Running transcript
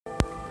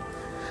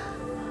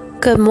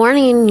Good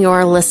morning.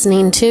 You're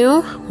listening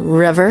to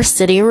River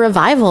City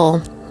Revival.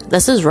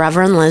 This is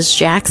Reverend Liz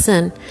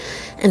Jackson,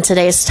 and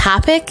today's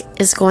topic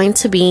is going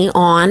to be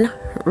on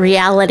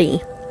reality.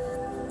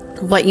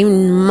 What you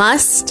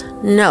must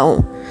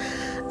know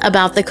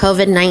about the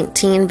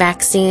Covid-19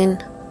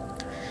 vaccine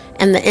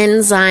and the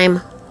enzyme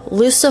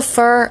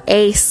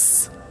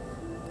Luciferase.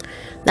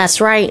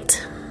 That's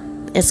right.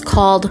 It's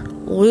called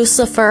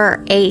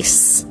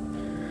Luciferase.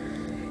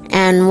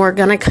 And we're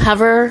going to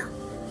cover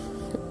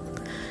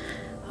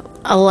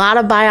a lot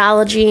of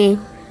biology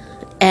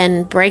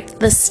and break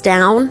this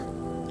down.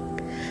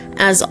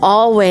 As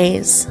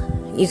always,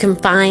 you can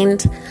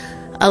find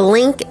a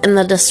link in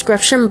the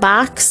description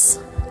box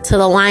to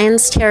the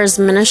Lions Tears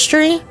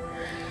ministry,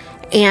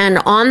 and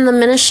on the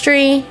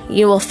ministry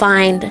you will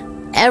find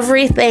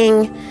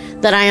everything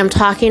that I am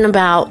talking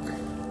about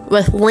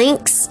with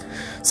links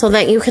so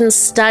that you can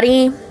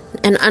study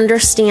and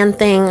understand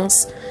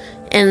things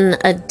in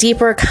a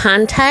deeper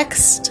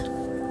context.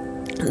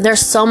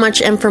 There's so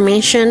much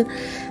information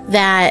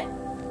that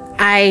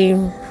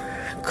I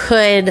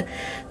could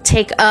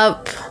take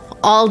up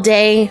all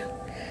day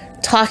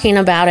talking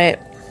about it.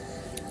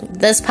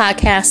 This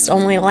podcast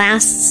only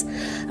lasts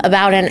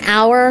about an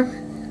hour.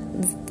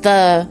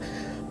 The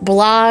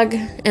blog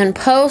and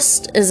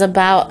post is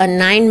about a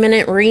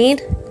 9-minute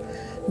read,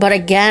 but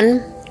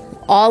again,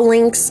 all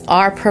links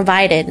are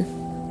provided.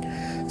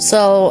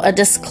 So, a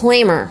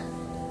disclaimer: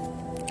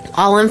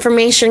 all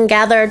information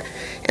gathered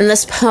in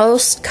this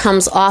post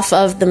comes off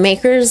of the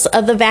makers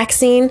of the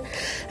vaccine,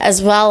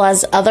 as well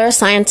as other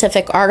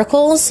scientific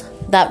articles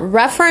that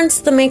reference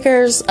the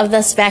makers of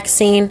this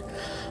vaccine,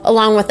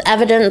 along with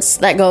evidence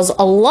that goes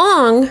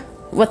along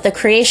with the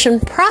creation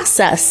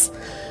process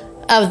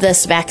of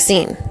this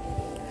vaccine.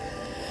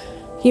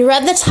 You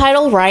read the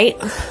title right.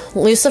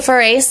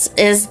 Luciferase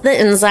is the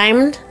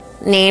enzyme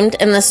named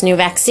in this new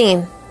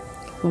vaccine.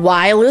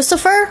 Why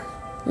Lucifer?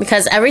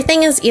 Because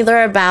everything is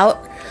either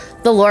about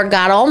the Lord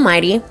God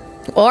Almighty,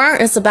 or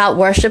it's about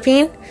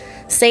worshiping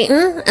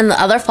Satan and the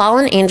other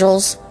fallen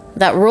angels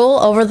that rule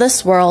over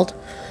this world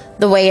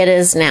the way it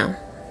is now.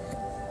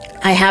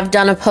 I have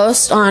done a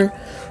post on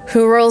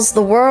who rules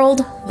the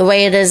world the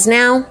way it is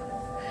now.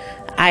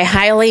 I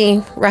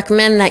highly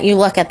recommend that you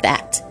look at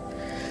that.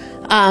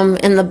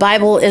 And the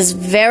Bible is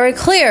very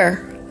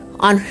clear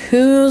on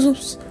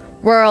whose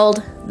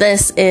world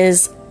this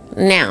is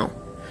now.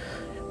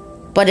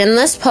 But in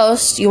this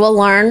post, you will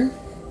learn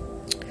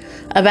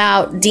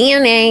about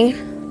DNA,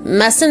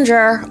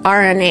 messenger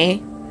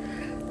RNA,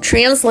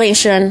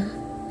 translation,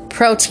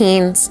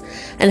 proteins,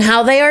 and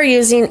how they are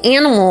using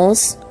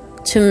animals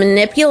to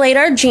manipulate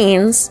our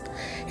genes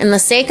in the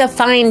sake of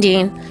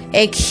finding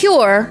a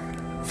cure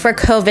for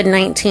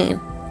COVID-19.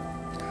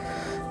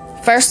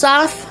 First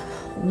off,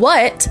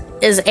 what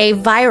is a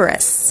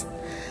virus?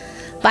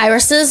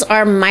 Viruses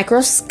are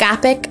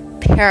microscopic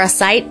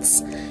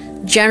parasites,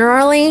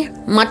 generally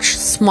much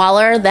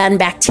smaller than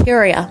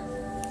bacteria.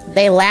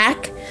 They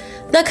lack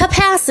the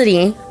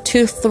capacity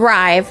to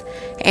thrive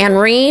and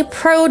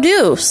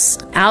reproduce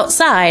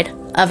outside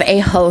of a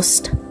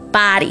host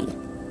body.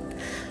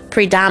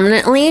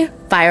 Predominantly,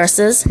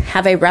 viruses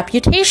have a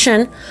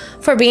reputation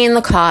for being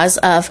the cause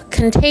of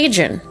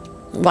contagion.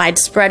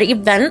 Widespread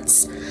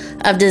events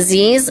of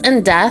disease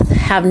and death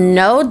have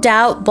no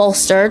doubt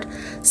bolstered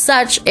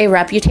such a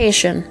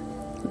reputation.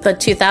 The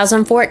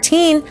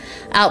 2014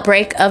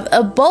 outbreak of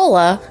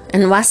Ebola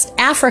in West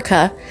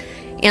Africa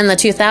and the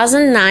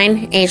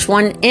 2009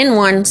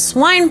 H1N1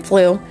 swine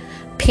flu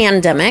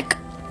pandemic,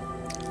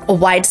 a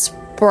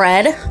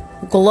widespread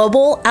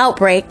global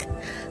outbreak,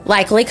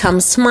 likely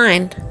comes to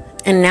mind.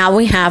 And now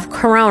we have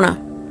corona.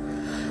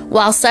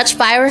 While such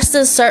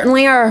viruses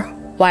certainly are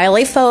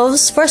wily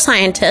foes for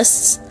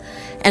scientists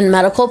and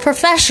medical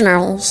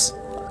professionals,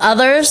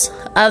 others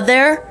of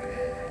their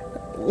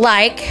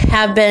like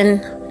have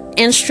been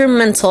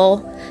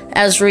instrumental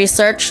as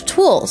research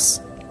tools,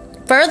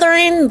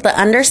 furthering the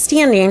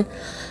understanding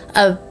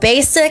of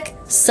basic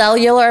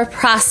cellular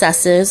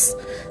processes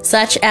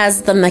such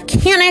as the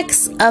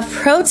mechanics of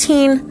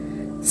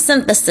protein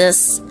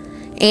synthesis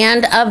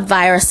and of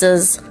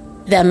viruses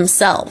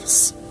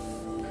themselves.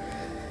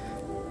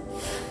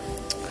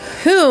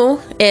 Who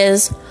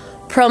is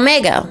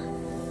Promega?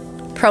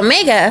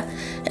 Promega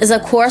is a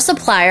core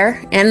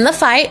supplier in the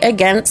fight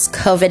against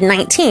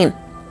COVID-19.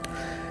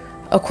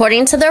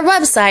 According to their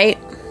website,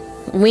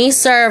 we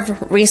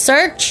serve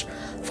research,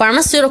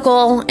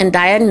 pharmaceutical, and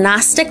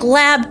diagnostic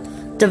lab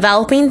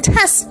developing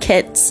test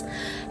kits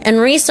and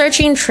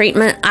researching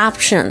treatment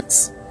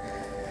options.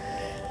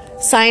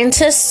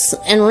 Scientists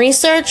in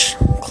research,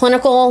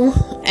 clinical,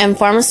 and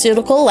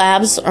pharmaceutical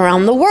labs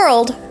around the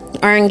world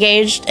are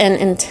engaged in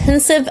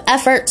intensive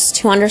efforts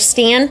to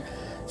understand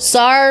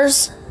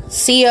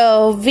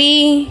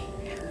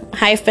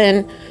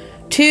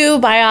SARS-CoV-2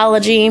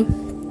 biology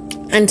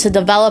and to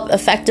develop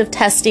effective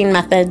testing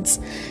methods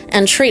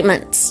and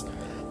treatments.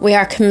 We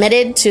are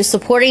committed to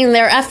supporting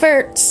their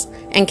efforts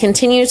and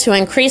continue to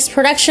increase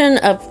production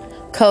of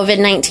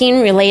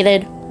COVID-19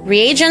 related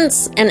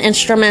reagents and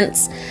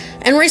instruments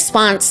in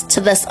response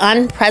to this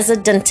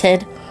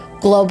unprecedented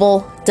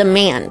global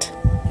demand.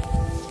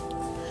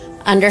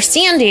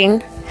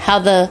 Understanding how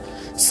the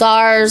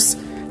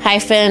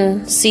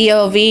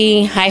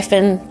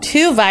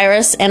SARS-CoV-2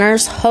 virus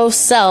enters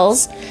host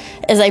cells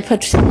is a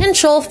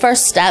potential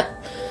first step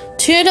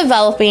to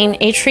developing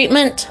a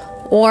treatment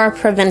or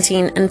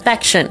preventing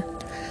infection.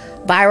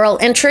 Viral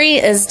entry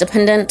is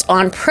dependent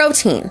on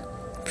protein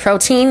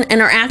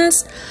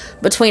interactions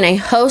between a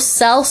host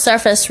cell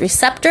surface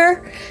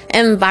receptor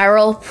and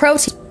viral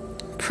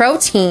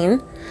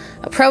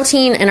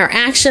protein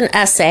interaction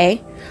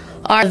assay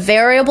are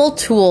variable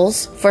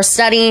tools for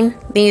studying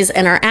these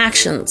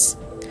interactions.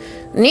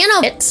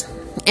 Nanobit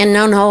and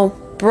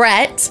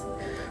nanobret,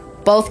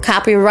 both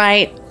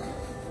copyright,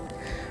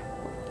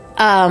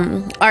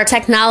 are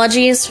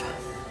technologies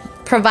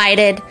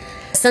provided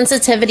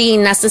sensitivity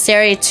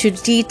necessary to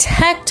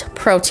detect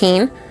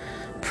protein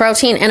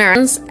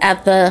interactions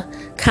at the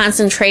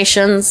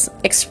concentrations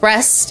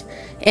expressed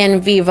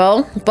in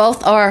vivo.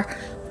 Both are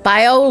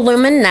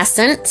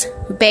bioluminescent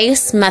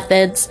based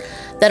methods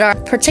that are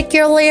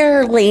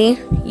particularly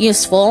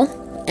useful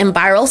in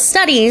viral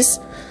studies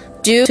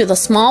due to the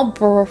small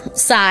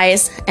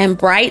size and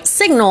bright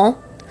signal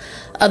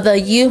of the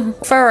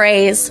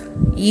luciferase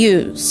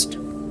used.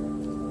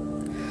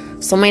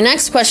 So my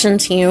next question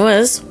to you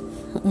is,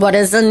 what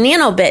is a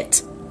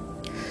nanobit?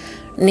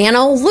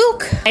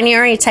 Nano-Luc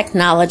binary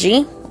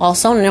technology,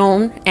 also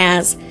known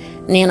as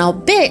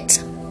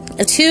nanobit,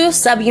 a two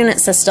subunit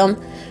system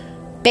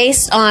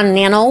based on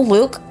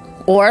Nano-Luc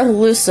or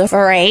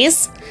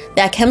luciferase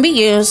that can be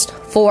used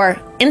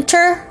for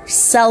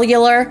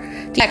intercellular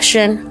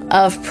detection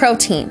of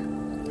protein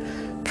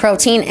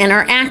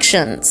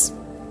interactions.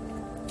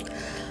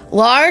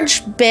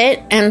 Large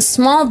bit and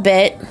small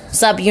bit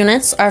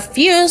subunits are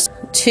fused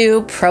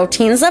to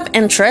proteins of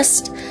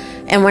interest,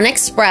 and when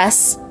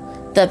expressed,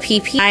 the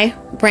PPI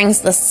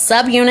brings the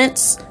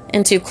subunits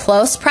into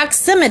close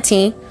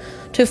proximity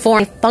to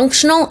form a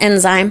functional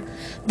enzyme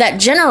that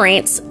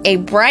generates a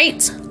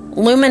bright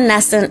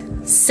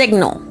luminescent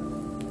signal.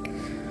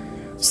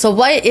 So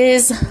what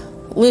is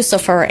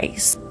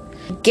luciferase?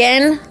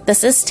 Again,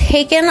 this is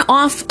taken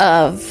off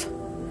of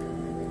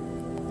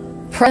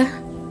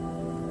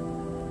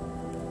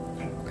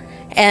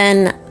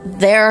and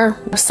their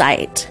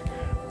website.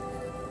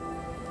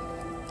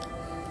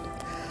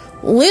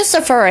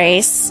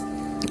 Luciferase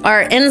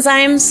are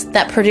enzymes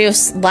that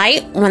produce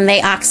light when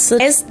they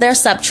oxidize their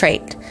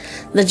substrate.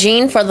 The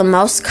gene for the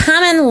most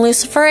common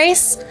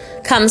luciferase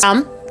comes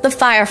from the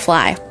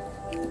firefly,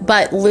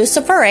 but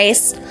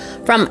luciferase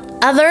from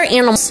other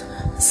animals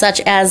such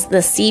as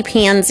the sea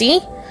pansy,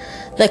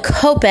 the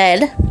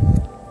coped,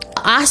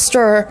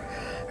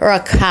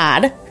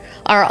 ostracod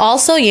are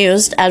also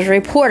used as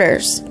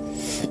reporters.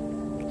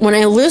 When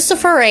a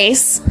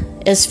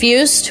luciferase is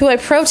fused to a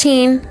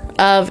protein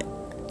of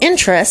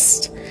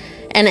interest,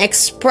 an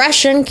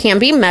expression can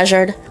be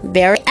measured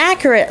very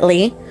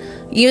accurately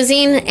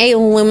using a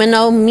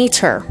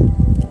luminometer.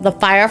 The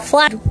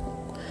firefly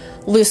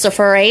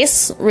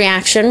luciferase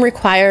reaction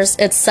requires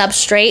its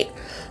substrate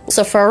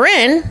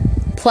luciferin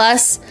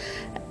plus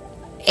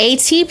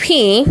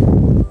ATP,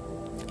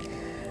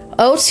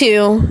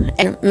 O2,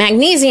 and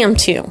magnesium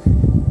 2.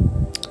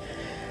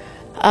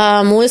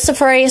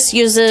 Luciferase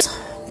uses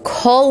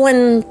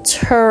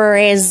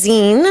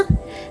cholinesterase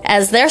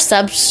as their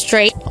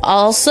substrate,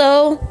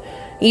 also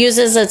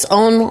uses its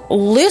own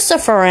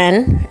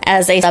luciferin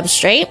as a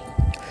substrate.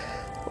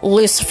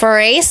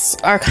 Luciferase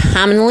are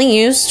commonly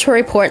used to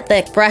report the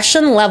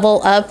expression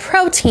level of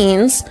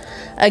proteins,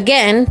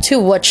 again, to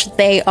which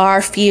they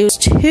are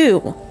fused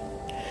to.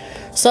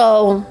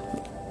 So,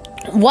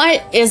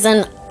 what is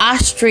an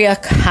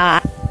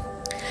ostracod?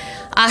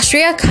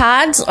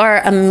 Ostracods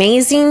are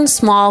amazing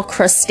small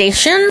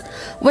crustaceans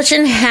which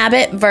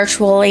inhabit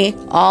virtually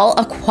all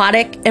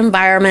aquatic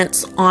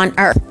environments on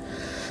Earth.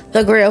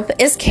 The group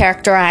is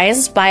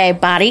characterized by a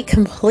body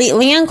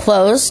completely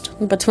enclosed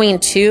between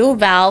two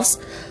valves,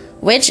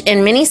 which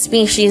in many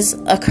species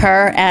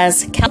occur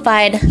as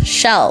calcified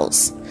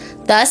shells.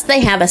 Thus,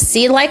 they have a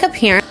seed-like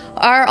appearance,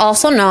 are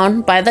also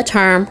known by the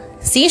term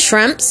sea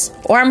shrimps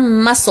or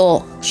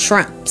mussel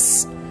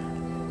shrimps.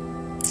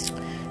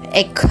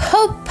 A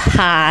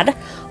copod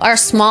are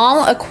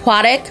small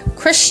aquatic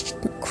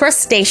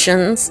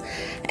crustaceans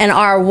and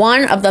are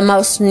one of the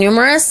most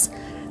numerous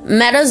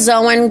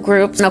metazoan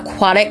groups in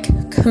aquatic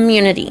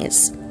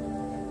communities.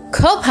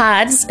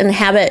 Copods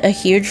inhabit a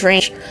huge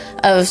range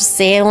of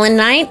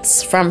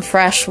salinites from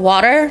fresh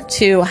water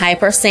to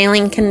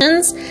hypersaline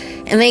conditions,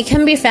 and they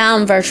can be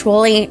found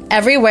virtually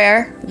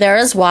everywhere there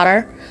is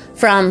water,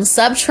 from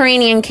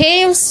subterranean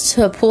caves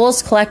to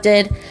pools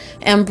collected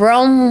in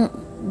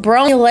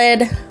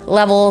bromide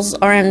levels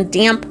or in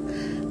damp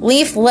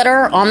leaf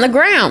litter on the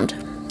ground.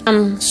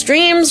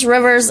 Streams,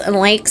 rivers, and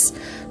lakes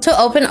to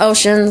open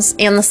oceans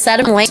and the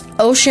sediment lake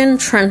ocean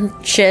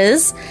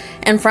trenches,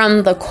 and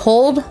from the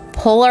cold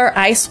polar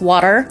ice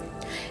water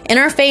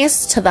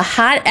interface to the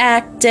hot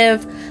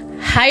active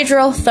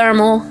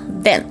hydrothermal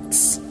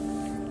vents.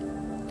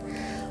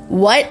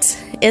 What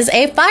is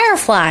a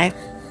firefly?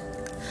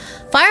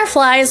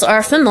 Fireflies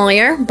are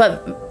familiar,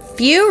 but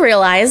few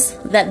realize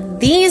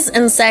that these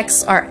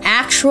insects are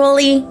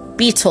actually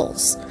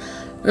beetles,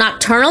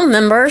 nocturnal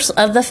members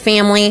of the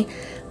family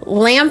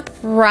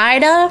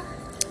Lampreyda.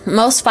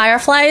 Most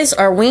fireflies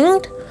are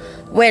winged,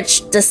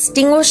 which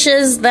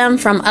distinguishes them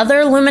from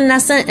other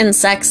luminescent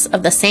insects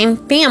of the same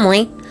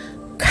family,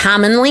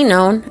 commonly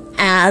known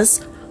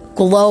as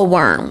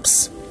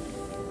glowworms.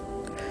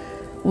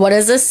 What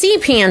is a sea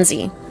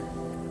pansy?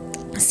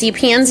 Sea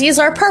pansies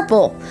are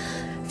purple,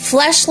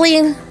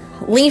 fleshly,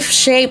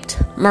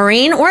 leaf-shaped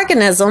marine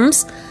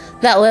organisms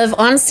that live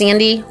on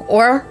sandy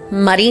or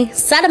muddy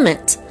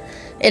sediment.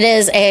 It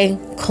is a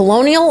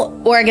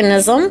colonial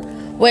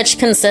organism which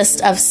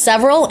consists of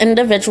several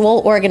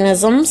individual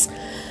organisms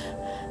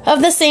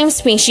of the same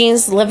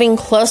species living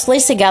closely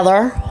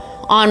together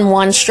on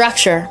one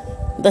structure.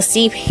 The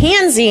sea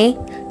pansy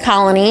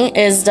colony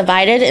is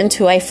divided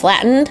into a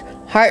flattened,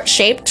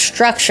 heart-shaped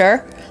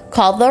structure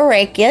called the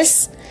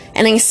rachis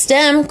and a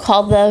stem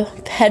called the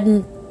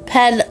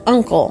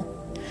peduncle.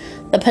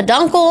 The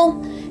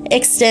peduncle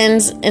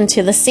extends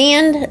into the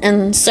sand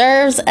and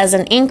serves as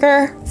an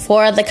anchor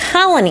for the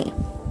colony.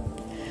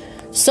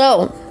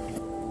 So,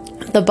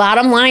 the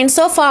bottom line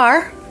so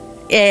far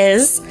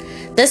is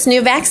this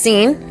new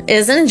vaccine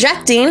is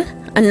injecting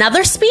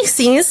another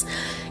species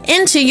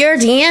into your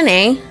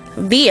DNA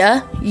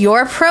via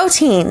your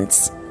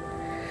proteins.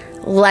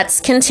 Let's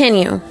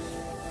continue.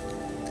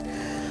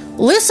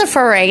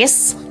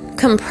 Luciferase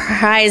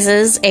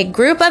comprises a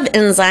group of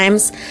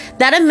enzymes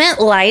that emit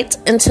light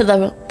into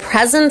the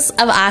presence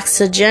of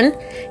oxygen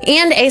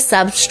and a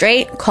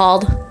substrate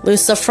called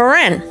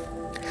luciferin.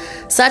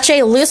 Such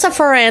a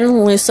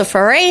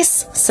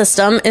luciferin-luciferase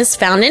system is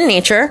found in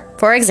nature,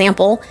 for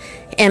example,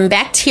 in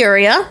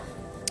bacteria,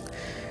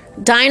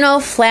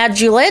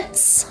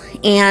 dinoflagellates,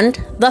 and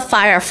the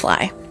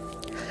firefly.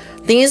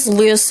 These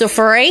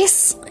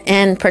luciferase,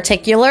 in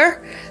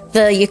particular,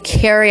 the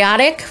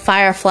eukaryotic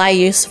firefly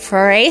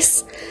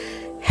luciferase,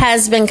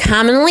 has been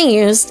commonly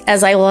used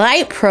as a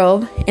light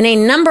probe in a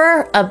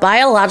number of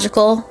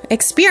biological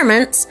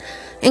experiments,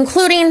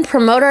 including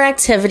promoter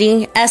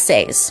activity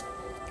assays.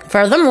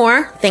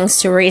 Furthermore,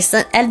 thanks to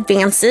recent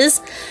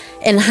advances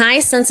in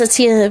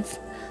high-sensitive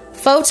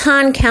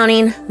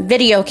photon-counting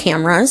video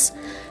cameras,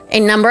 a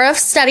number of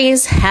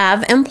studies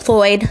have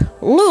employed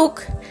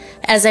Luc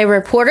as a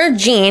reporter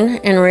gene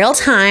in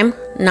real-time,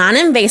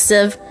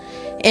 non-invasive,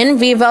 in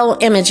vivo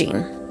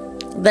imaging.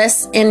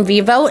 This in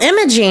vivo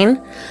imaging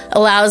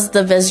allows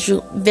the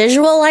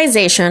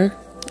visualization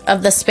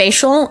of the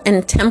spatial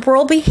and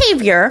temporal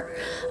behavior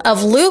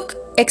of Luc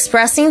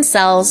expressing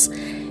cells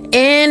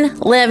in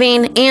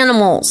living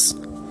animals.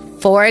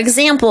 For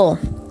example,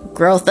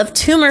 growth of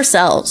tumor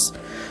cells,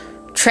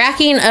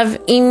 tracking of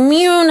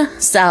immune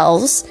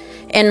cells,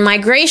 and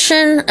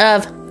migration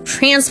of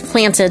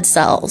transplanted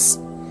cells.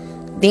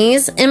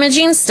 These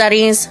imaging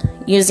studies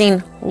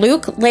using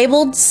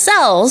Luc-labeled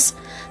cells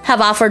have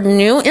offered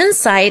new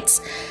insights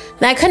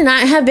that could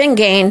not have been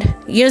gained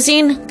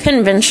using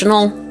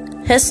conventional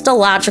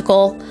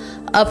histological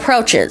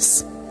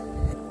approaches.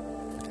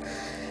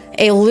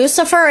 A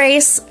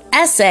luciferase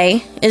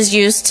assay is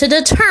used to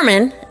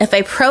determine if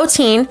a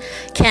protein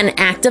can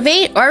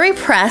activate or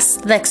repress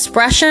the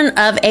expression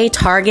of a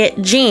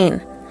target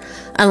gene.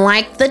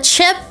 Unlike the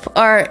CHIP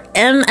or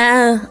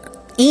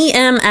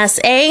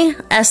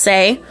EMSA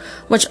assay,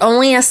 which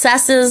only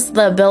assesses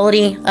the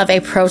ability of a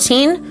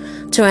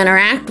protein to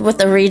interact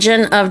with a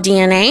region of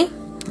DNA,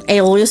 a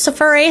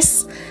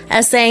luciferase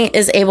assay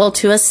is able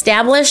to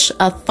establish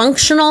a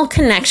functional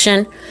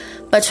connection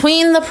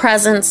between the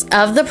presence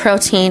of the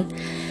protein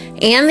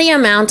and the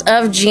amount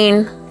of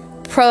gene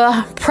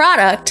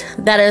product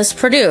that is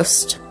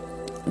produced.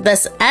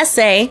 This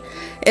assay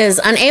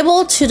is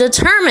unable to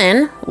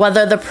determine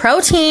whether the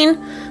protein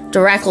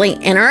directly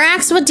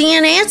interacts with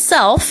DNA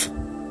itself,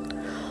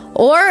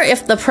 or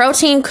if the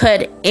protein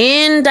could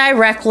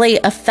indirectly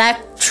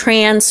affect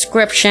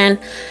transcription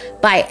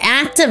by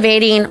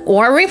activating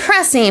or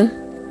repressing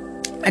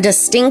a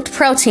distinct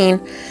protein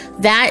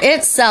that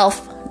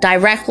itself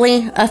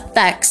directly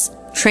affects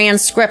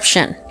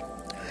transcription.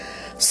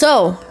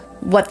 So,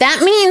 what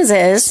that means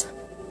is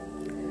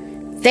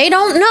they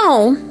don't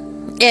know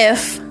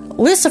if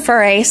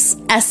luciferase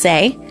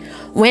assay,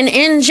 when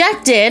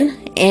injected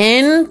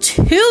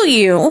into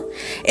you,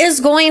 is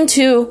going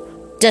to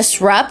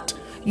disrupt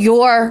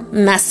your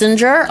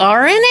messenger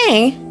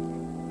RNA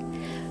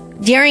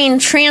during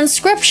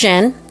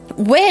transcription,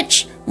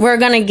 which we're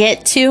going to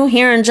get to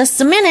here in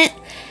just a minute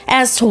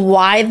as to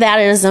why that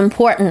is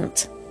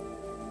important.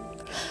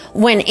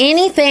 When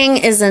anything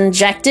is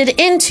injected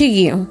into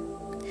you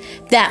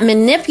that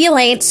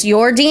manipulates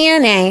your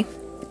DNA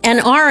and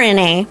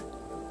RNA,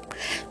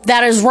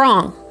 that is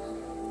wrong.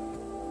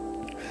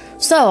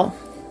 So,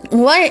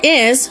 what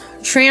is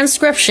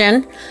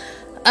transcription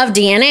of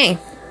DNA?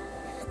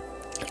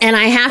 And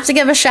I have to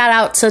give a shout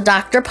out to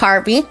Dr.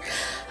 Parby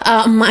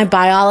my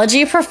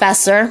biology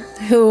professor,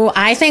 who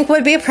I think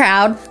would be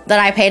proud that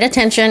I paid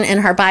attention in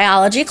her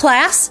biology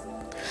class.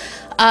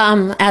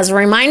 As a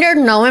reminder,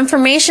 no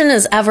information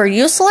is ever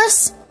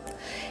useless.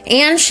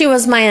 And she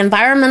was my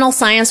environmental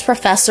science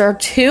professor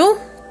too.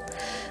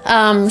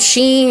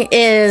 She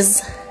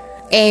is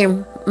a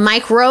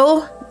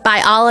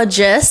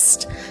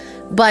microbiologist,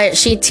 but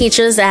she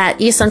teaches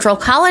at East Central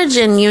College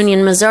in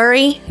Union,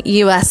 Missouri,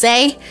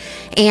 USA.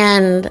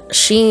 And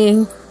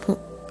she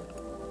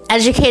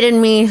educated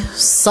me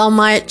so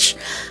much.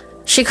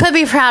 She could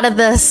be proud of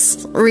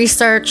this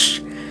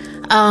research.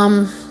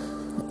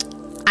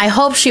 I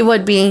hope she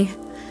would be,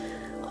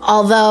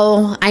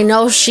 although I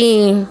know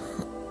she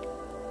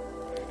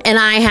and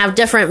I have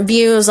different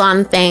views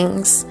on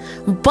things,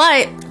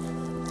 but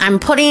I'm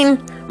putting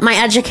my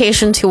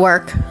education to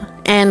work,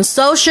 and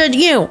so should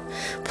you.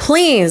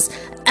 Please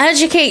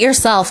educate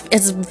yourself.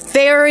 It's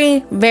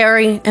very,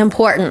 very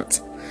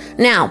important.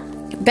 Now,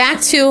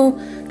 back to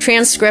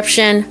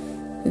transcription,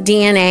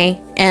 DNA,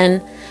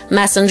 and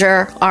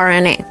messenger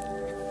RNA.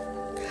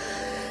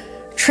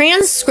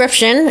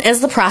 Transcription is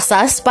the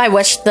process by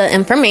which the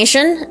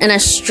information in a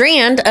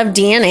strand of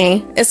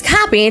DNA is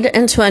copied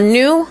into a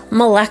new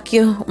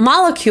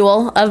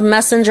molecule of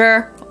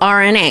messenger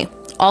RNA,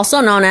 also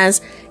known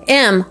as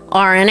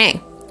mRNA.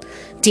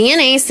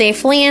 DNA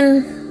safely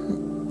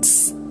and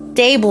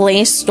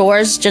stably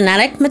stores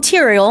genetic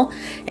material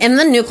in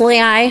the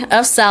nuclei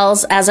of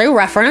cells as a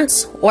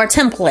reference or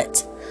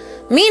template.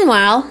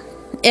 Meanwhile,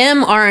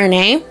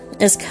 mRNA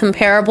is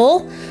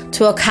comparable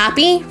to a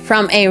copy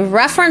from a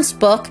reference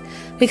book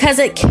because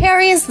it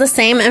carries the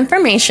same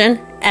information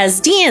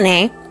as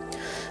DNA,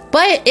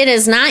 but it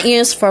is not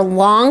used for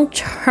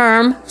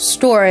long-term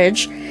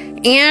storage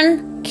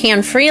and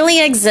can freely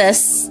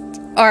exit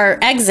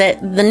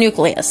the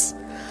nucleus.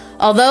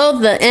 Although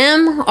the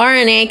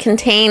mRNA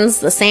contains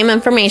the same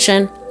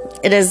information,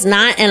 it is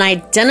not an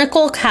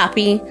identical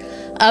copy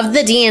of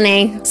the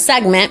DNA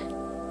segment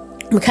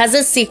because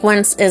its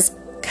sequence is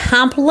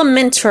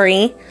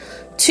complementary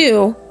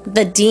to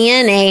the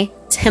DNA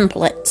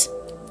template.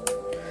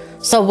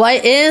 So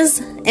what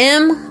is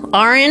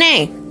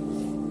mRNA?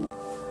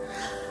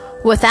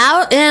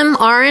 Without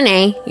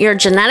mRNA, your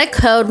genetic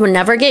code would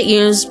never get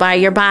used by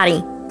your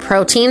body.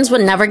 Proteins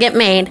would never get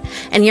made,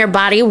 and your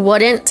body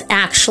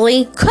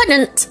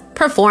couldn't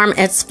perform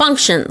its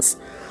functions.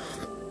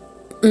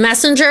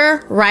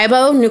 Messenger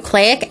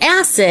ribonucleic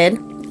acid,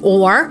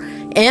 or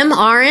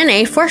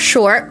mRNA for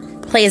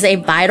short, plays a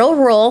vital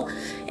role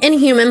in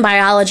human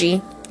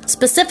biology,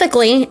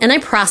 specifically in a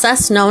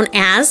process known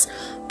as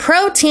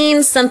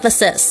protein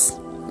synthesis.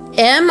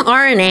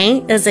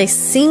 mRNA is a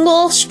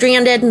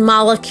single-stranded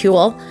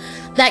molecule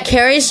that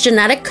carries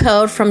genetic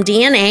code from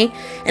DNA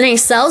in a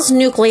cell's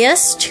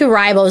nucleus to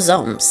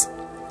ribosomes,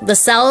 the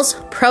cell's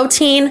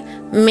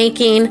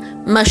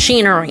protein-making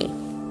machinery.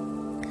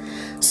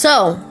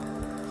 So,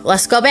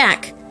 let's go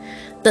back.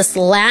 This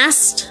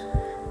last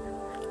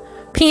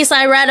piece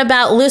I read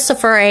about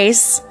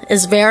luciferase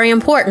is very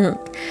important,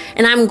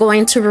 and I'm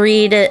going to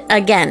read it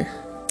again.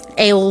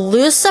 A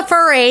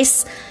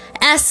luciferase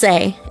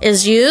assay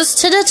is used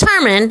to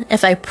determine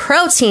if a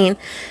protein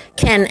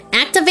can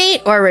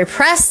activate or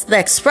repress the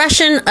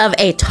expression of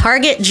a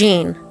target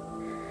gene.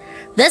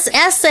 This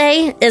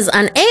assay is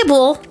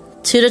unable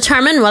to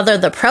determine whether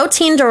the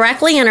protein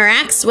directly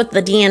interacts with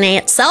the DNA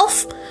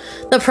itself.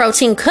 The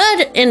protein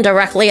could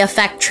indirectly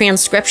affect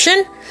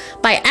transcription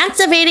by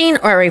activating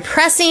or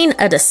repressing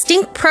a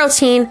distinct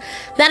protein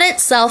that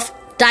itself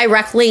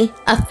directly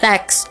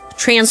affects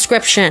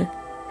transcription.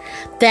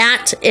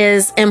 That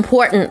is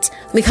important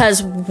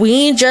because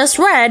we just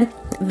read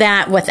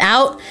that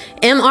without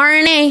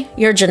mRNA,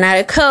 your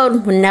genetic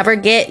code would never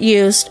get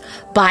used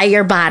by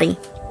your body.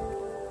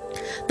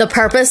 The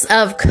purpose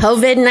of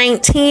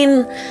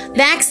Covid-19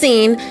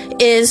 vaccine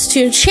is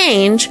to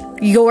change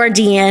your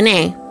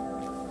DNA.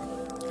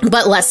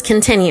 But let's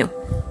continue.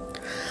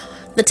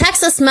 The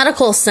Texas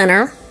Medical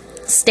Center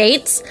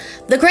states,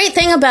 the great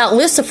thing about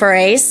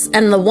luciferase,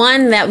 and the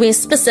one that we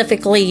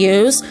specifically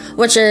use,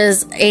 which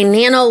is a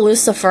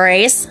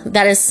nanoluciferase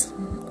that is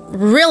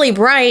really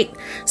bright,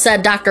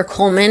 said Dr.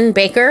 Coleman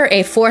Baker,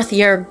 a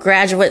fourth-year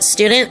graduate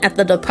student at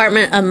the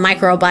Department of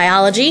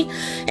Microbiology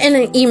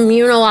and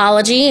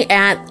Immunology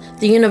at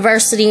the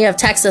University of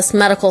Texas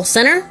Medical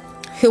Center,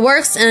 who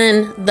works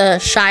in the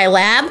Shy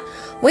Lab.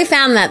 We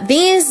found that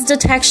these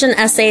detection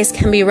assays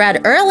can be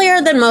read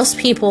earlier than most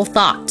people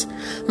thought.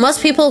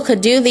 Most people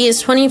could do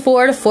these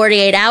 24 to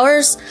 48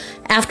 hours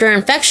after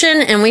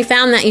infection, and we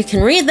found that you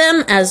can read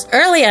them as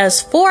early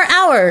as 4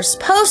 hours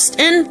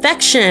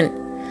post-infection.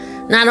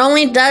 Not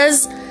only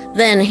does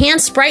the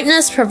enhanced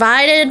brightness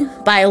provided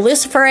by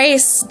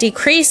luciferase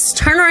decrease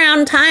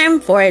turnaround time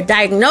for a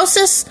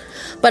diagnosis,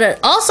 but it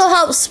also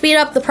helps speed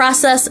up the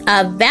process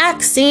of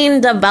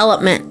vaccine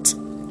development.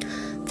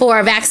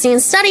 For vaccine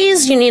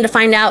studies, you need to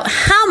find out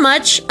how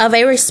much of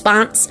a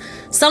response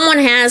someone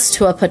has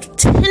to a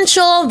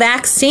potential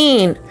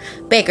vaccine,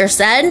 Baker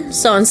said.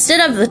 So instead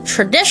of the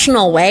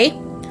traditional way,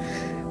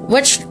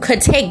 which could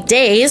take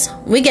days,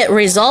 we get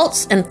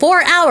results in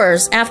 4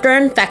 hours after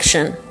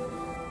infection.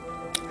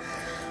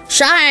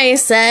 Shai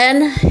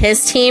said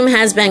his team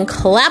has been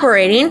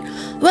collaborating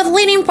with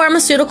leading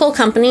pharmaceutical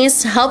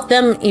companies to help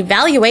them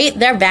evaluate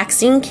their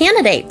vaccine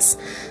candidates,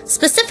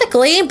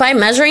 specifically by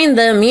measuring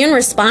the immune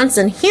response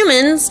in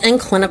humans in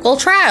clinical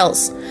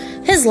trials.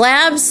 His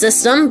lab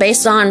system,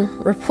 based on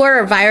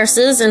reporter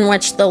viruses in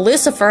which the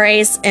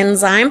luciferase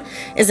enzyme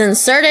is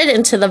inserted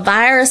into the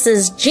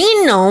virus's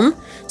genome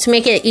to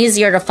make it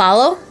easier to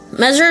follow,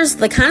 measures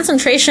the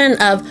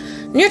concentration of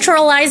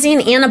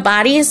neutralizing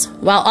antibodies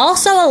while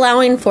also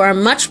allowing for a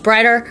much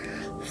brighter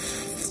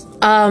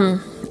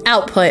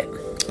output.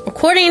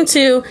 According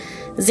to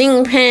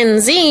Xingpeng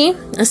Zi,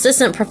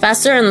 assistant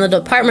professor in the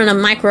Department of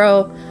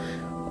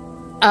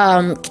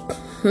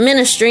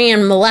Ministry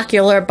and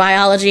Molecular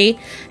Biology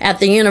at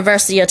the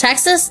University of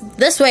Texas,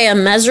 this way of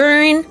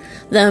measuring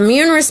the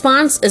immune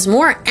response is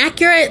more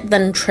accurate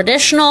than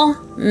traditional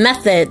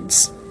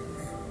methods.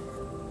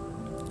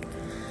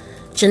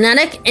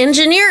 Genetic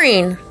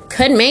engineering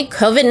could make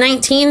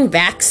COVID-19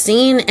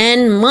 vaccine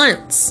in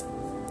months.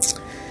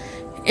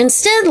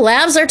 Instead,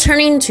 labs are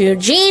turning to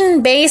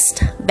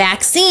gene-based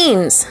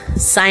vaccines.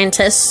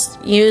 Scientists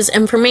use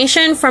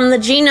information from the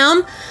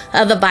genome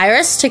of the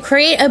virus to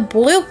create a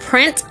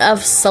blueprint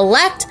of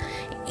select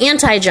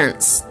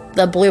antigens.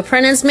 The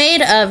blueprint is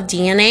made of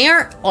DNA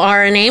or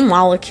RNA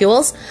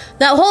molecules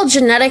that hold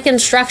genetic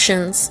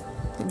instructions.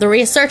 The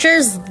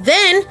researchers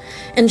then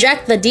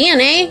inject the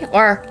DNA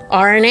or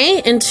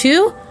RNA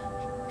into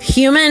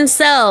human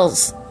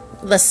cells.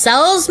 The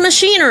cell's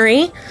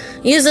machinery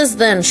uses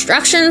the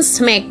instructions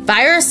to make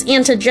virus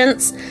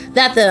antigens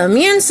that the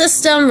immune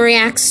system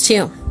reacts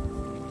to.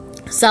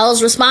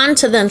 Cells respond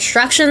to the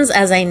instructions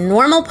as a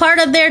normal part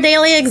of their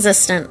daily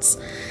existence.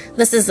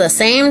 This is the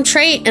same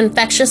trait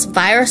infectious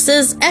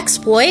viruses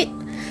exploit.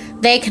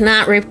 They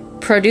cannot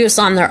reproduce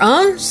on their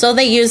own, so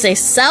they use a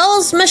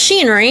cell's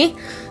machinery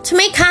to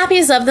make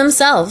copies of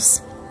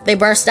themselves. They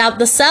burst out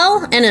the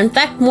cell and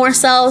infect more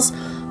cells,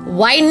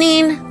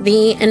 widening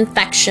the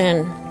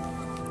infection.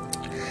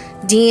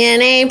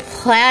 DNA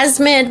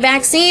plasmid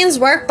vaccines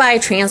work by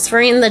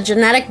transferring the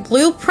genetic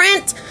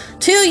blueprint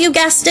to, you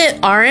guessed it,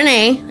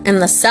 RNA in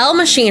the cell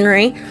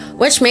machinery,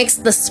 which makes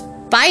the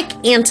spike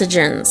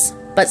antigens.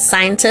 But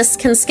scientists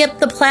can skip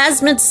the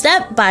plasmid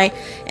step by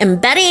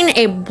embedding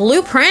a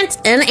blueprint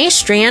in a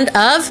strand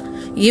of,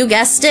 you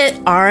guessed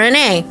it,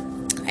 RNA.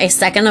 A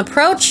second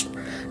approach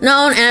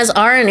known as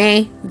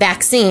RNA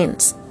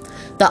vaccines.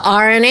 The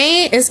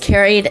RNA is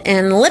carried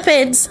in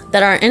lipids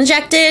that are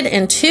injected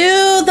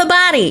into the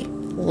body.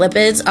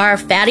 Lipids are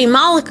fatty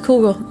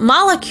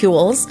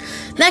molecules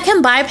that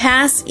can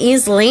bypass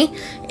easily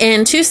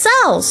into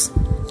cells.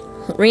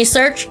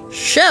 Research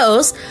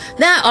shows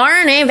that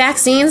RNA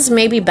vaccines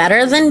may be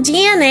better than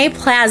DNA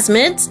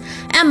plasmids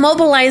at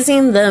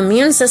mobilizing the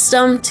immune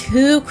system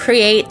to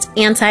create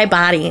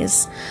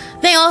antibodies.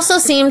 They also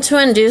seem to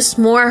induce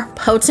more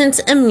potent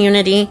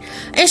immunity,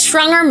 a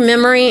stronger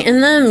memory in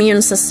the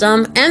immune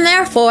system, and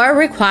therefore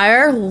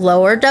require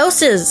lower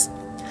doses.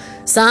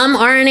 Some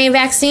RNA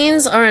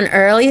vaccines are in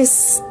early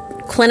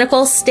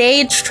clinical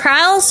stage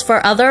trials for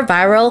other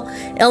viral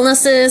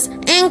illnesses,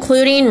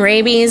 including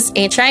rabies,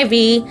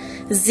 HIV,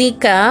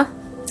 Zika.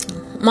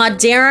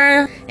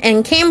 Moderna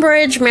in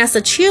Cambridge,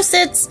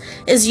 Massachusetts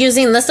is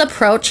using this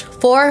approach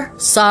for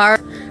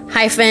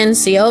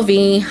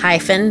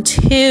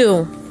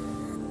SARS-CoV-2.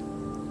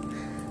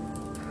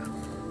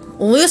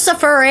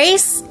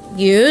 Luciferase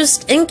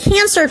used in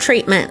cancer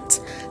treatment.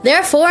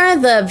 Therefore,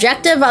 the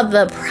objective of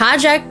the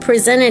project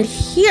presented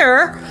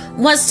here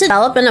was to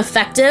develop an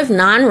effective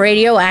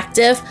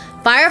non-radioactive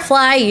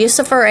firefly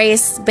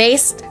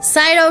luciferase-based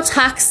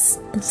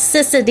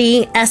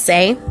cytotoxicity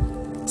assay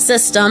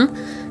system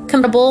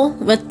compatible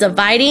with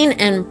dividing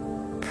and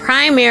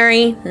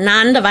primary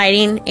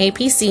non-dividing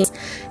APCs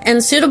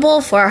and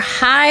suitable for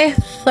high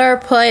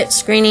throughput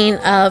screening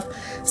of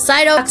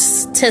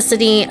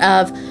cytotoxicity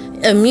of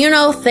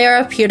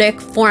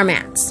immunotherapeutic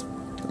formats.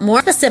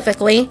 More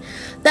specifically,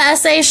 the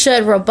assay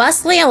should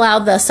robustly allow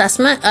the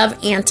assessment of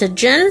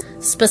antigen,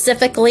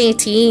 specifically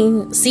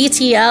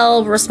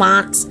CTL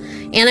response,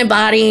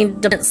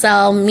 antibody-dependent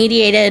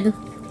cell-mediated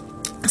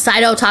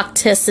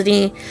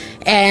cytotoxicity,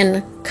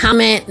 and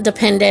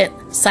comment-dependent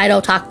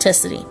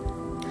cytotoxicity.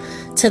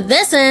 To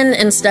this end,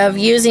 instead of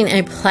using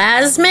a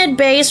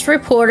plasmid-based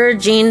reporter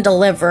gene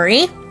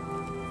delivery,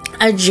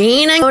 a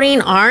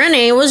gene-encoding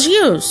RNA was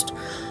used.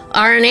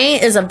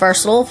 RNA is a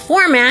versatile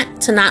format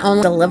to not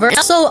only deliver, but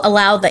also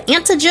allow the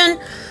antigen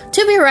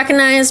to be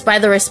recognized by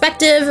the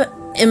respective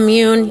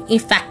immune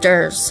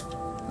effectors.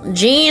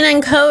 Gene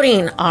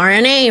encoding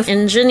RNA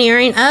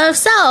engineering of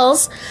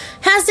cells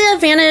has the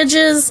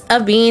advantages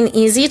of being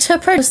easy to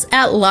produce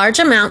at large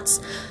amounts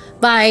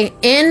by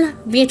in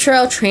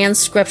vitro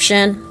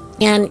transcription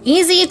and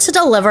easy to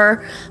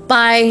deliver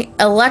by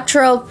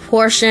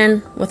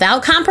electroporation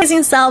without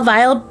compromising cell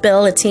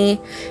viability,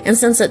 and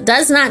since it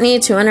does not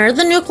need to enter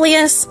the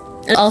nucleus,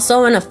 it's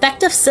also an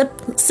effective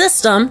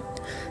system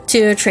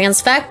to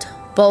transfect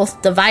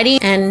both dividing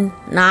and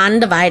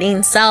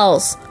non-dividing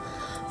cells.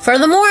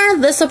 Furthermore,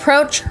 this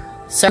approach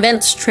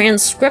prevents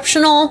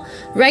transcriptional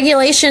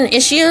regulation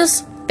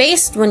issues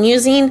faced when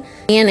using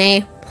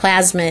DNA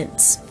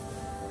plasmids.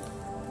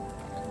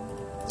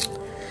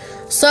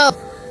 So,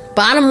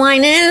 bottom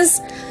line is,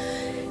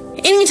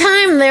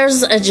 anytime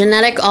there's a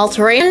genetic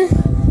alteration,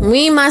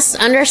 we must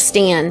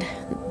understand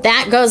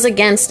that goes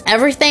against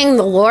everything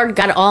the Lord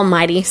God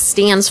Almighty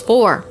stands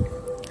for.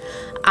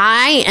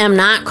 I am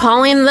not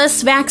calling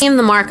this vaccine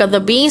the mark of the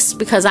beast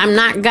because I'm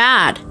not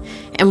God.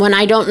 And when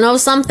I don't know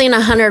something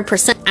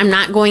 100%, I'm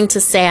not going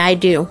to say I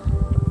do.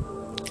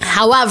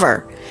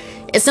 However,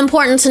 it's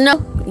important to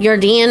know your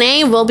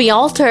DNA will be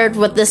altered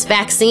with this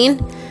vaccine,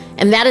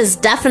 and that is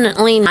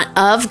definitely not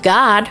of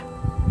God.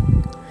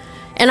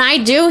 And I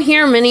do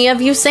hear many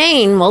of you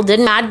saying, well,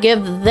 didn't God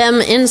give them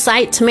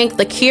insight to make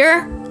the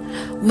cure?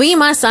 We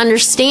must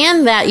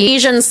understand that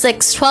Ephesians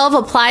 6:12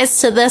 applies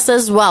to this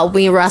as well.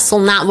 We wrestle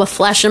not with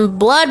flesh and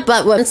blood,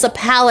 but with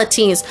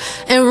principalities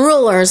and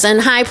rulers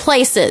and high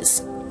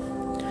places.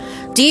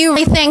 Do you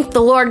really think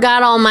the Lord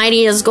God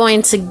Almighty is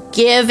going to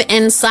give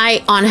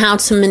insight on how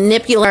to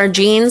manipulate our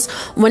genes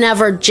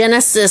whenever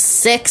Genesis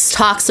 6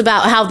 talks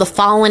about how the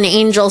fallen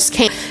angels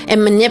came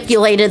and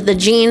manipulated the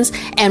genes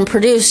and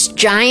produced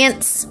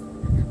giants?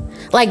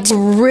 Like, do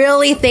you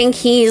really think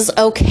he's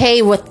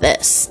okay with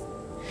this?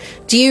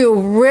 Do you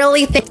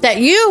really think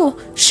that you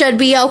should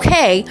be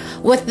okay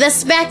with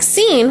this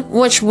vaccine,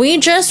 which we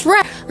just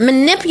read,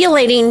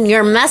 manipulating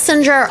your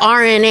messenger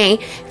RNA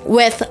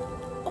with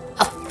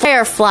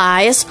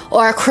fireflies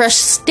or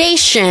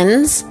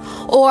crustaceans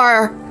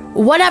or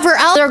whatever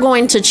else they're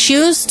going to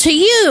choose to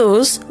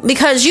use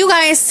because you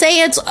guys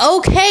say it's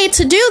okay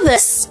to do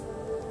this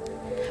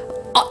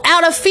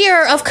out of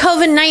fear of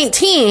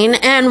COVID-19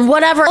 and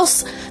whatever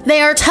else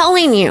they are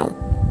telling you?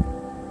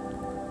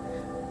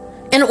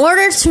 In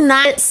order to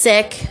not get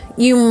sick,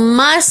 you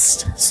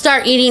must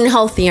start eating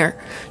healthier.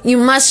 You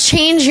must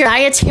change your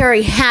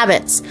dietary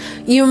habits.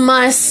 You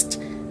must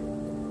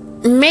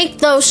make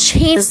those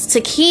changes to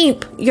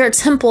keep your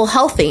temple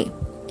healthy.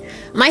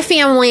 My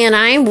family and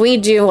I, we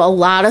do a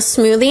lot of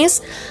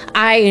smoothies.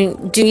 I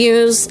do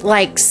use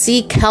like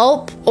sea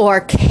kelp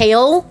or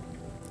kale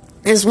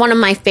is one of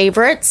my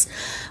favorites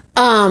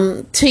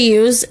to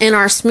use in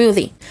our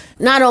smoothie.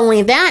 Not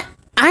only that,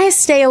 I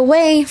stay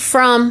away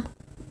from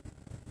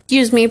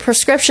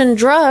prescription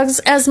drugs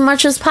as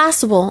much as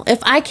possible. If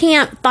I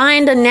can't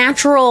find a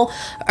natural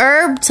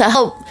herb to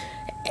help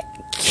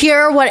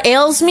cure what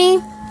ails me,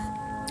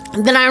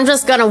 then I'm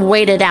just going to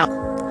wait it out.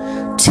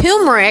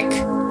 Turmeric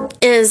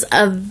is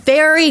a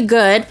very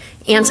good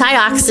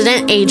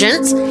antioxidant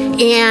agent,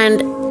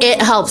 and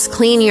it helps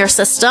clean your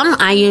system.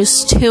 I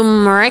use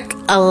turmeric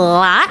a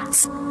lot.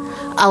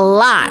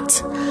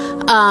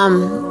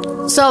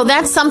 So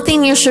that's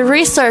something you should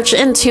research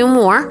into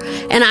more,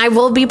 and I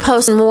will be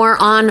posting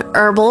more on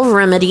herbal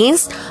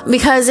remedies,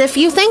 because if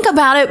you think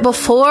about it,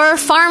 before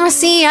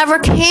pharmacy ever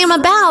came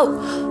about,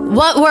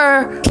 what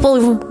were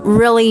people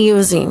really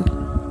using?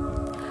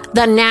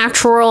 The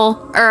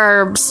natural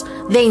herbs.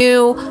 They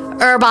knew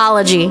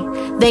herbology.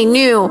 They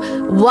knew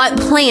what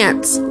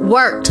plants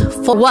worked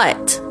for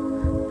what.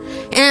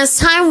 And it's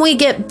time we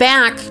get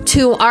back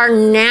to our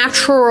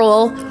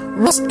natural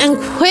rules and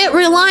quit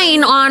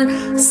relying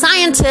on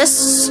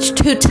scientists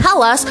to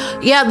tell us,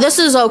 yeah, this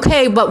is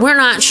okay, but we're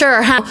not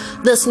sure how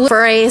this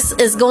luciferase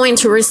is going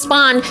to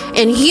respond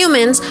in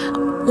humans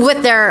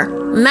with their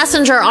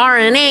messenger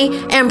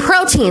RNA and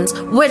proteins,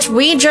 which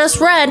we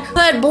just read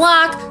could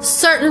block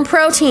certain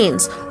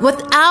proteins.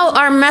 Without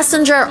our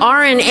messenger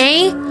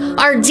RNA,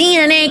 our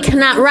DNA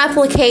cannot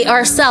replicate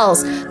our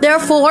cells.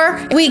 Therefore,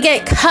 we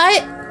get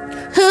cut.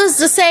 Who's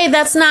to say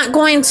that's not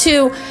going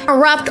to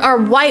interrupt our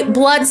white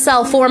blood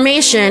cell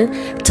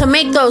formation to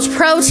make those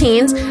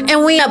proteins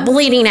and we end up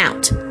bleeding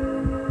out?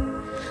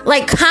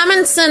 Like,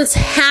 common sense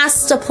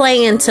has to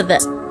play into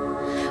this.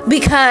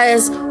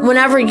 Because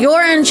whenever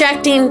you're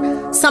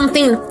injecting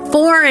something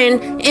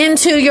foreign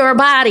into your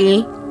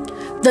body,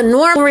 the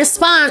normal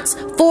response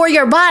for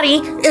your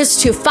body is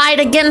to fight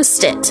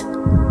against it.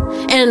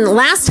 And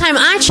last time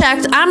I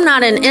checked, I'm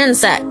not an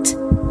insect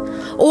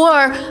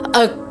or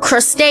a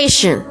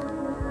crustacean.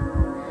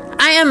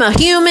 I am a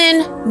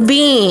human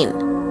being.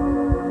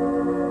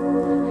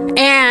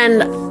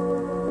 And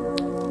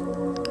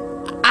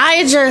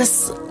I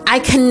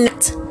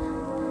cannot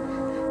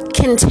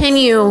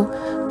continue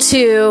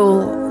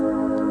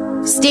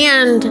to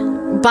stand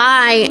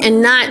by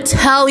and not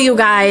tell you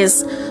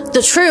guys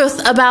the truth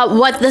about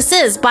what this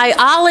is.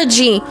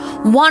 Biology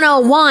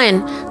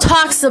 101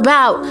 talks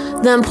about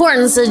the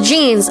importance of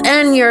genes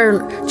and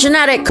your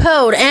genetic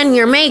code and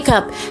your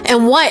makeup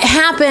and what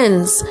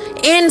happens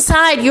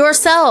inside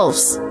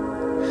yourselves.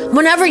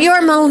 Whenever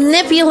you're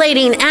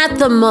manipulating at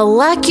the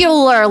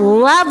molecular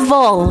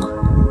level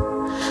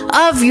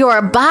of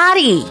your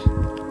body,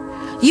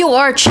 you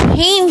are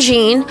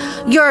changing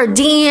your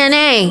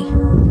DNA.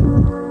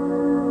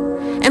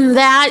 And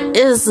that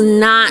is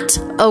not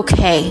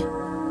okay.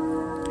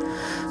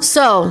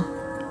 So,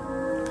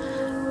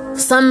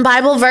 some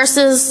Bible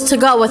verses to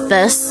go with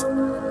this.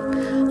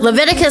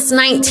 Leviticus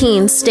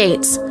 19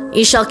 states,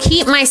 "You shall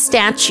keep my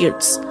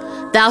statutes.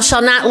 Thou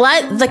shalt not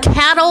let the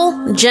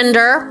cattle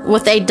gender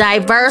with a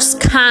diverse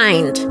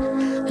kind.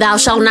 Thou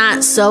shalt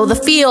not sow the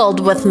field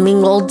with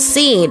mingled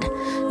seed.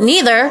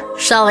 Neither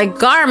shall a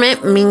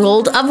garment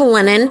mingled of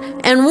linen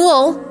and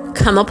wool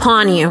come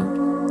upon you."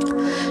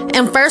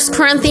 In 1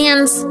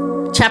 Corinthians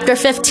chapter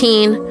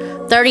 15,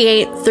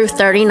 38 through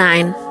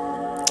 39.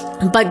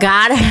 "But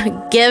God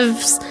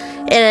gives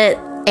it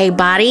a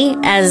body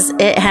as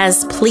it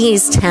has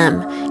pleased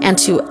him, and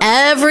to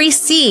every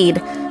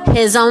seed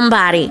his own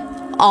body.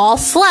 All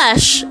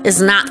flesh is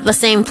not the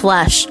same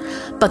flesh,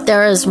 but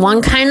there is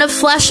one kind of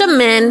flesh of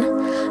men,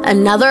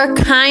 another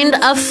kind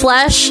of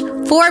flesh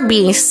for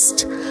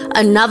beasts,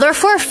 another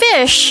for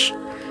fish,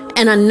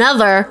 and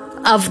another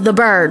of the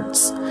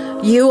birds.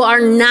 You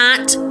are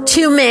not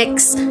to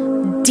mix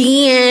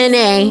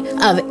DNA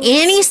of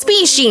any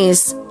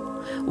species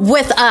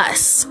with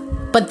us."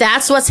 But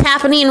that's what's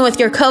happening with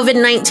your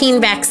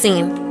COVID-19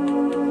 vaccine.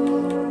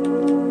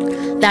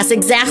 That's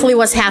exactly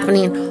what's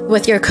happening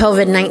with your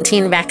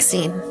COVID-19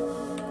 vaccine.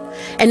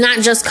 And not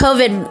just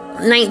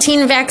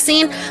COVID-19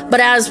 vaccine, but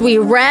as we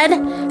read,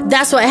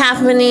 that's what's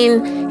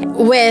happening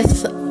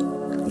with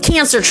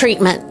cancer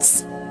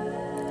treatments.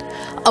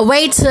 A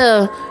way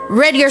to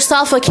rid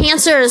yourself of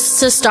cancer is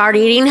to start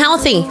eating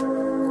healthy.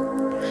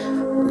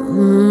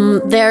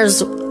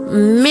 There's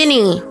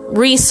many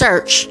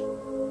research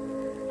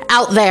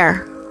out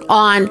there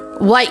on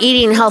what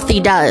eating healthy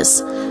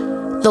does.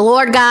 The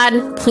Lord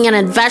God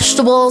planted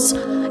vegetables,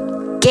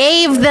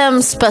 gave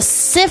them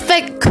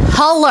specific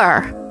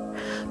color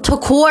to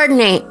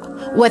coordinate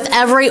with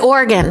every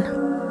organ.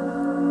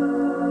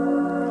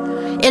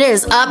 It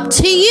is up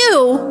to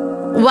you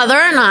whether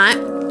or not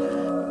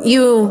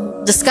you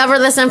discover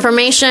this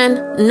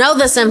information, know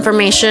this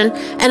information,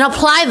 and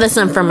apply this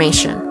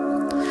information.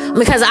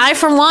 Because I,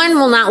 for one,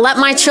 will not let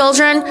my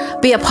children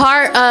be a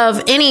part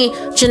of any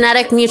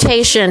genetic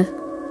mutation,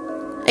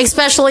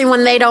 especially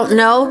when they don't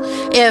know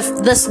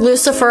if this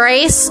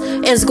luciferase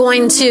is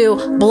going to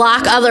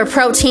block other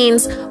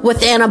proteins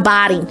within a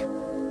body.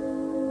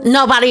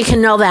 Nobody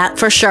can know that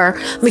for sure,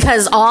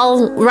 because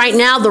right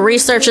now the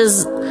research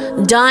is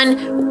done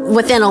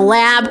within a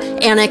lab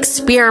and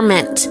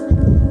experiment.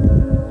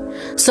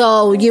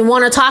 So you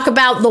want to talk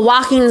about the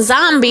walking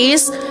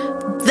zombies,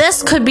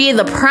 this could be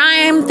the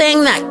prime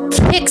thing that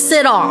kicks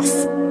it off.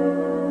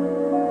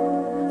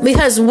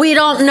 Because we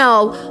don't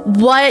know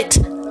what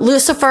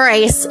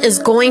luciferase is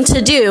going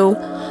to do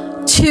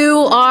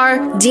to our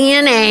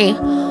DNA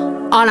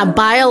on a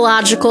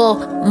biological,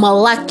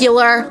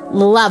 molecular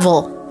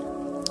level.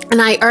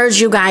 And I urge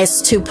you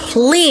guys to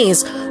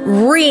please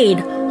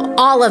read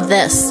all of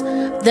this.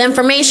 The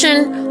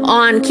information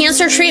on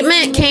cancer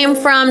treatment came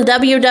from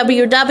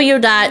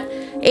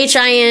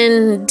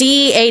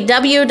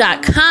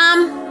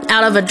www.hindaw.com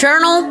out of a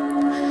journal.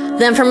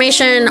 The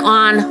information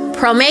on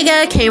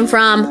Promega came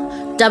from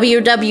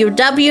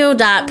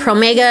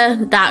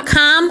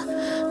www.promega.com.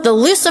 The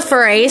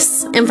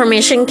luciferase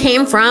information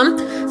came from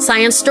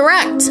Science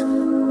Direct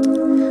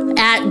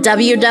at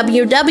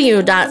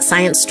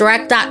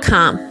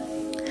www.sciencedirect.com.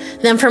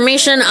 The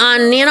information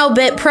on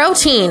nanobit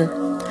protein,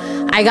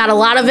 I got a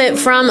lot of it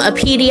from a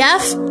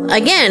PDF,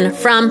 again,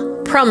 from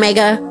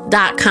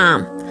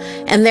promega.com.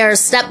 And there's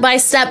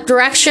step-by-step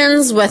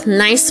directions with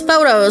nice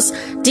photos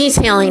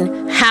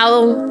detailing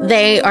how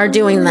they are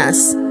doing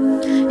this.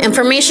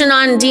 Information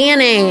on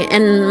DNA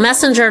and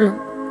messenger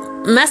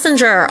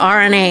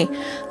RNA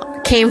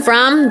came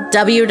from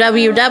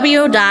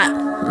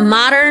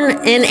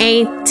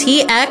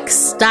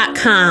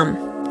www.modernatx.com.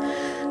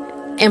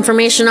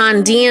 Information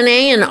on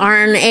DNA and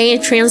RNA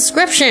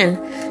transcription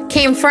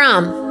came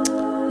from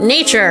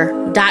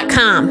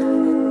nature.com.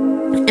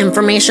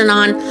 Information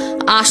on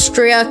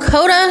Austria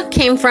Coda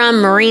came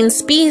from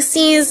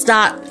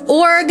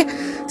marinespecies.org.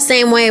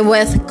 Same way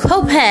with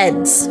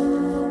copeds.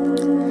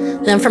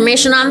 The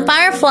information on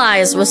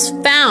fireflies was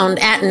found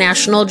at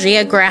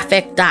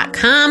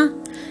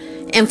nationalgeographic.com.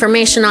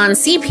 Information on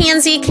sea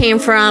pansy came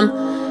from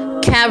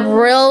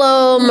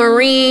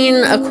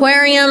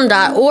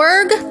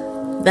cabrilomarineaquarium.org.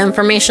 The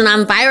information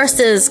on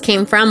viruses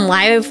came from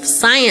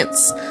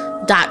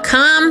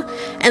livescience.com.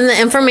 And the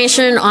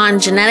information on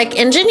genetic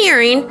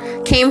engineering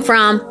came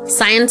from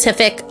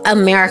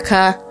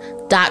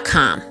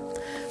scientificamerica.com.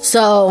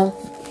 So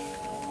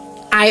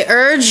I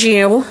urge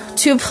you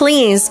to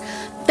please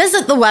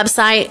visit the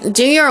website,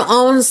 do your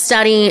own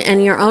study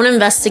and your own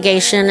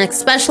investigation,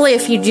 especially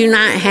if you do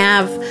not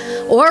have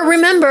or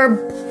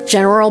remember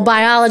general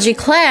biology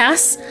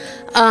class.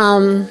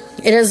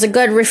 It is a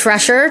good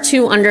refresher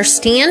to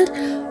understand,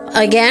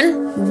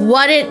 again,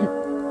 what it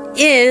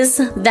is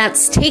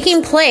that's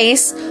taking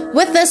place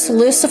with this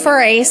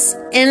luciferase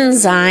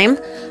enzyme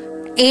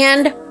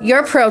and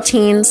your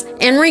proteins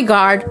in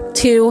regard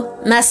to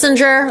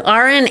messenger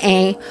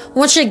RNA,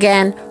 which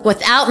again,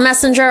 without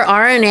messenger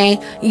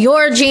RNA,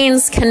 your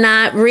genes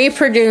cannot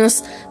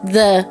reproduce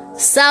the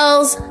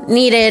cells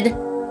needed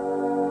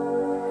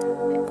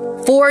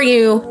for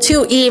you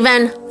to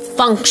even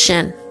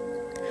function.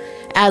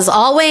 As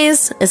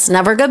always, it's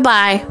never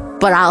goodbye,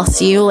 but I'll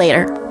see you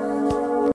later.